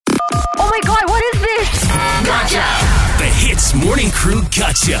my god, what is this? Gotcha! The HITZ Morning Crew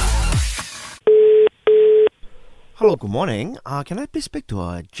Gotcha. Hello, good morning. Can I please speak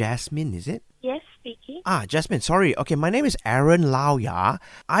to Jasmine, is it? Yes, speaking. Jasmine, sorry. Okay, my name is Aaron Lau, yeah.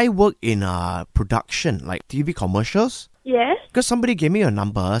 I work in production, like TV commercials. Yes. Because somebody gave me your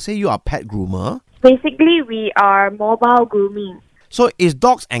number, say you are a pet groomer. Basically, we are mobile grooming. So, is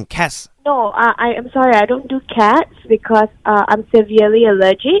dogs and cats? No, I am sorry, I don't do cats because I'm severely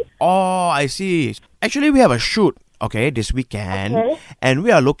allergic. Oh, I see. Actually, we have a shoot, okay, this weekend. Okay. And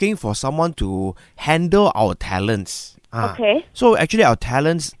we are looking for someone to handle our talents. Okay. So, actually, our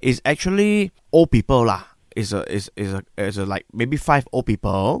talents is actually old people lah. Is a like maybe 5 old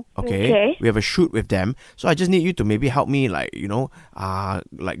people. Okay. We have a shoot with them. So I just need you to maybe help me like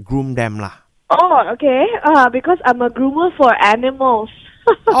groom them lah. Oh, okay. Because I'm a groomer for animals.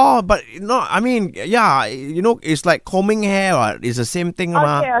 Oh, but no, I mean, yeah, it's like combing hair. It's the same thing,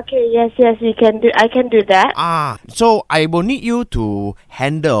 ma. Okay. Yes, we can do. I can do that. So I will need you to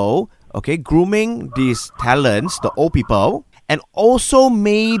handle, grooming these talents, the old people, and also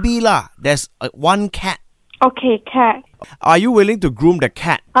maybe there's one cat. Okay, cat. Are you willing to groom the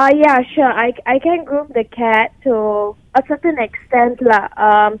cat? Yeah, sure. I can groom the cat to a certain extent lah.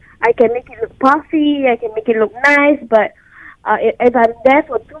 I can make it look puffy. I can make it look nice. But if I'm there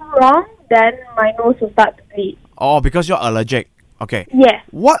for too long, then my nose will start to bleed. Oh, because you're allergic. Okay. Yes.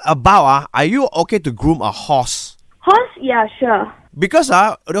 What about are you okay to groom a horse? Horse? Yeah, sure. Because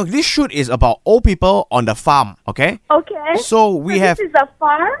this shoot is about old people on the farm, okay? Okay. So we have. This is a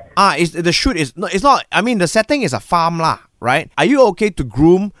farm? The shoot is no, it's not. I mean, the setting is a farm lah, right? Are you okay to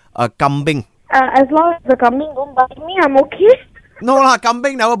groom a kambing? As long as the kambing don't bite me, I'm okay. No lah,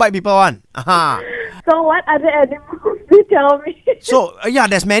 kambing never bite people one. So what other animals do you tell me? So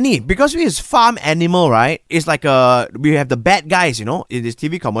there's many because it's farm animal, right? It's like we have the bad guys, in these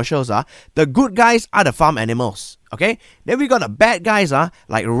TV commercials. The good guys are the farm animals. Okay, then we got the bad guys,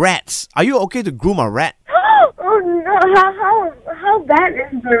 like rats. Are you okay to groom a rat? Oh no! How bad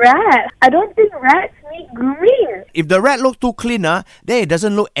is the rat? I don't think rats need grooming. If the rat look too clean, then it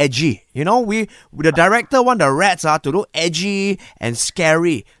doesn't look edgy. The director want the rats to look edgy and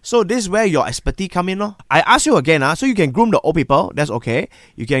scary. So this is where your expertise come in, no? I ask you again, so you can groom the old people. That's okay.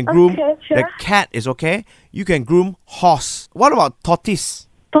 You can groom the cat. Is okay. You can groom horse. What about tortoise?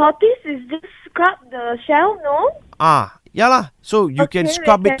 Tortoise is just scrub the shell, no? Yeah lah. So you can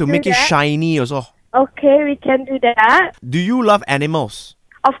scrub it to make it shiny also. Okay, we can do that. Do you love animals?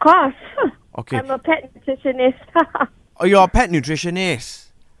 Of course. Okay. I'm a pet nutritionist. Oh, you're a pet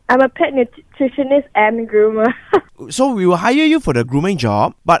nutritionist. I'm a pet nutritionist and groomer. So we will hire you for the grooming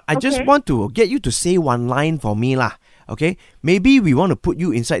job, but I just want to get you to say one line for me lah. Okay? Maybe we want to put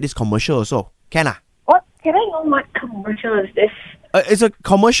you inside this commercial also. Can ah? What? Can I know what commercial is this? It's a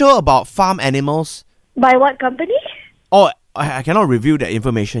commercial about farm animals. By what company? Oh, I cannot reveal that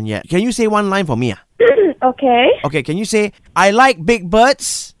information yet. Can you say one line for me? Okay. Okay, can you say, I like big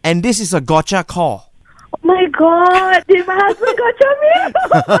birds and this is a gotcha call. Oh my god, did my husband gotcha me?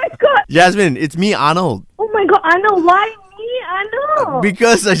 Oh my god. Jasmine, it's me, Arnold. Oh my god, Arnold, why me, Arnold?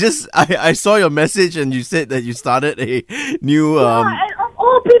 Because I saw your message and you said that you started a new... and of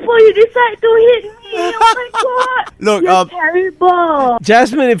all people, you decide to hit me. Oh my god. Look, you're terrible.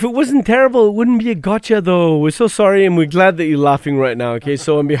 Jasmine, if it wasn't terrible, it wouldn't be a gotcha though. We're so sorry and we're glad that you're laughing right now, okay?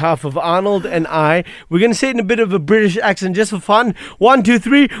 So on behalf of Arnold and I, we're going to say it in a bit of a British accent just for fun. 1, 2,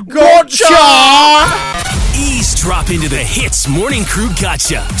 3, gotcha! Eavesdrop into the HITZ Morning Crew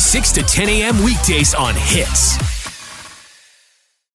Gotcha. 6 to 10 a.m. weekdays on HITZ.